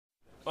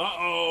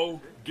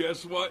Uh-oh,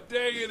 guess what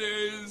day it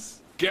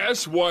is?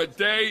 Guess what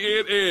day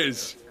it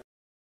is?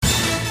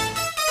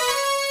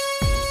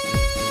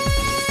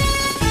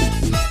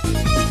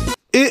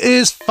 It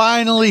is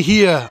finally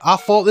here. I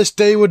thought this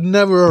day would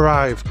never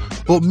arrive,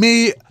 but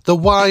me, the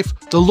wife,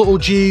 the little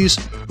G's,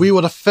 we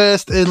were the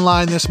first in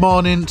line this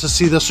morning to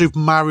see the Super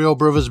Mario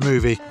Bros.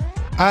 Movie.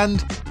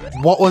 And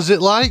what was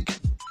it like?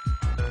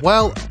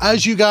 Well,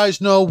 as you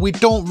guys know, we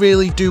don't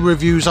really do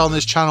reviews on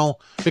this channel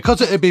because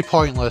it'd be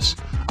pointless.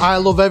 I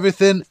love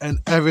everything and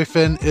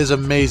everything is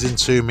amazing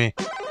to me.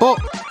 But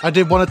I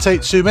did want to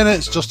take 2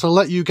 minutes just to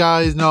let you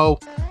guys know,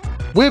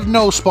 with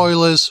no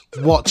spoilers,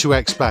 what to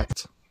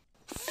expect.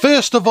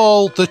 First of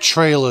all, the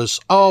trailers.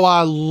 Oh,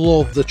 I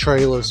love the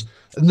trailers.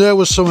 And there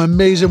was some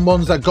amazing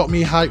ones that got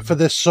me hyped for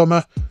this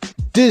summer.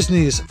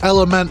 Disney's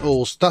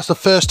Elementals. That's the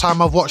first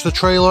time I've watched the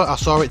trailer. I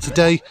saw it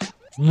today.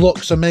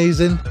 Looks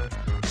amazing.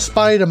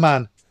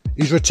 Spider-Man.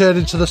 He's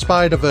returning to the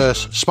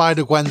Spider-Verse.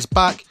 Spider-Gwen's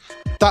back.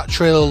 That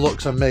trailer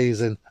looks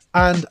amazing.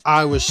 And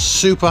I was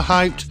super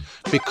hyped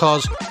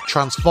because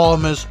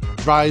Transformers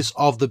Rise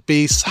of the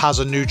Beasts has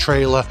a new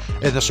trailer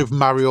in the Super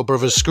Mario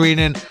Bros.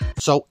 Screening.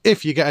 So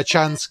if you get a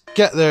chance,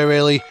 get there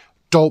early.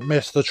 Don't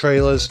miss the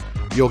trailers.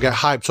 You'll get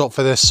hyped up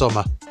for this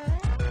summer.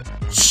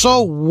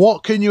 So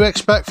what can you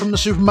expect from the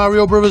Super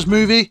Mario Bros.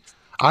 Movie?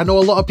 I know a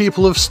lot of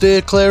people have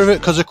steered clear of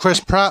it because of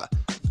Chris Pratt.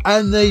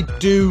 And they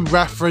do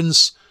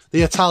reference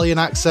the Italian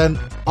accent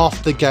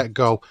off the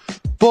get-go.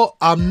 But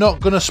I'm not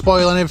going to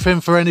spoil anything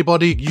for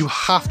anybody. You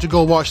have to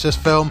go watch this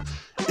film.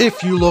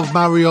 If you love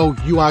Mario,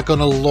 you are going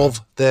to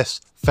love this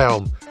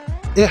film.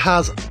 It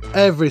has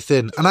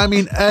everything, and I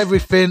mean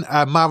everything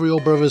a Mario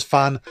Brothers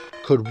fan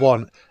could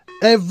want.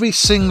 Every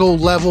single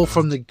level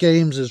from the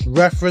games is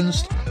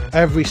referenced,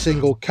 every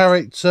single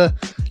character.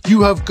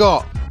 You have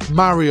got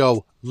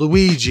Mario,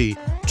 Luigi,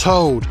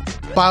 Toad,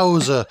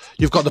 Bowser,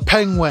 you've got the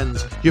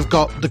Penguins, you've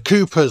got the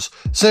Koopas,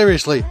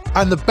 seriously.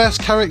 And the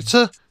best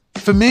character,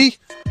 for me,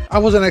 I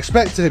wasn't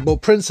expecting it,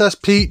 but Princess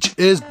Peach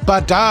is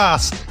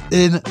badass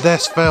in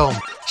this film.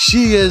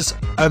 She is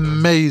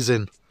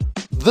amazing.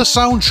 The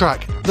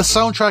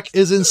soundtrack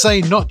is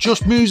insane. Not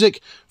just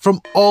music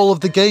from all of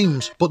the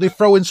games, but they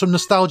throw in some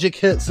nostalgic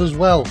hits as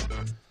well.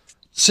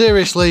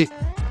 Seriously,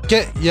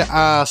 get your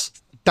ass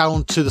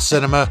down to the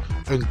cinema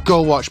and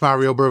go watch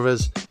Mario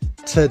Brothers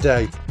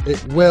today.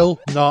 It will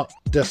not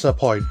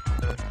disappoint.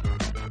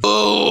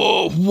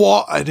 Oh,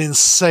 what an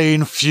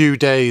insane few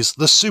days.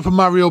 The Super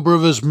Mario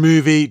Bros.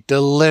 Movie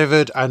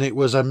delivered and it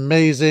was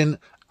amazing.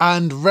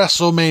 And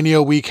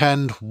WrestleMania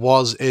weekend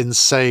was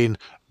insane.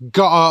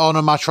 Got to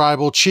honour my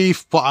tribal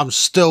chief, but I'm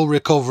still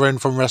recovering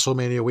from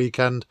WrestleMania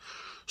weekend.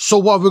 So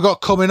what have we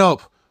got coming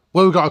up?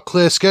 Well, we've got a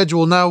clear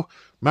schedule now.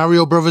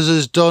 Mario Brothers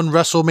is done.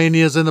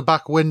 WrestleMania's in the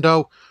back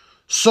window.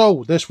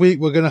 So this week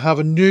we're going to have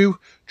a new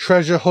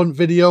treasure hunt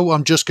video.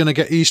 I'm just going to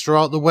get Easter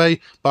out the way,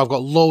 but I've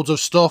got loads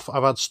of stuff.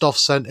 I've had stuff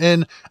sent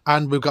in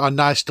and we've got a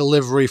nice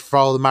delivery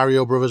for the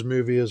Mario Brothers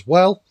movie as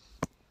well.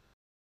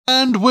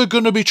 And we're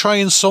going to be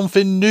trying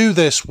something new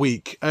this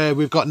week.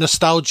 We've got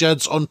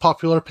Nostalgia's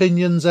Unpopular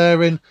Opinions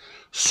airing,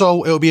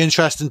 so it'll be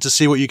interesting to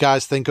see what you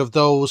guys think of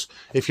those,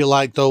 if you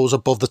like those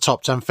above the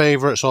top 10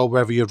 favourites or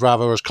whether you'd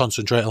rather us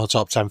concentrate on the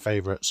top 10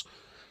 favourites.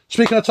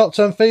 Speaking of top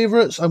 10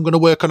 favourites, I'm going to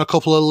work on a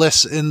couple of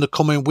lists in the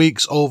coming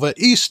weeks over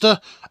Easter,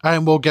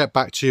 and we'll get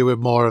back to you with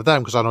more of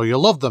them because I know you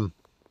love them.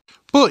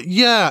 But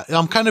yeah,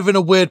 I'm kind of in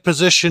a weird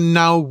position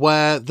now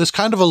where there's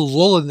kind of a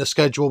lull in the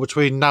schedule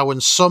between now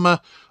and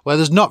summer, where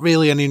there's not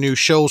really any new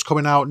shows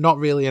coming out, not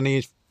really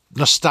any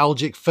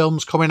nostalgic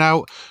films coming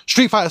out.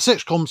 Street Fighter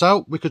 6 comes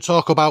out, we could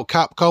talk about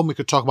Capcom, we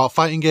could talk about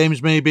fighting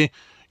games maybe.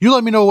 You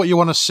let me know what you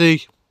want to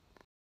see.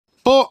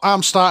 But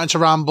I'm starting to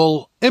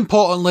ramble.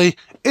 Importantly,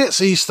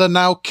 it's Easter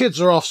now,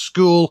 kids are off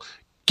school,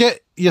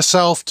 get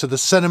yourself to the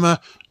cinema.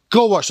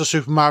 Go watch the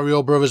Super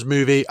Mario Bros.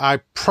 Movie. I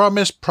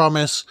promise,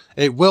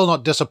 it will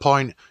not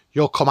disappoint.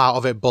 You'll come out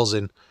of it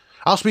buzzing.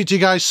 I'll speak to you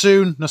guys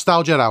soon.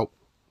 Nostalgia out.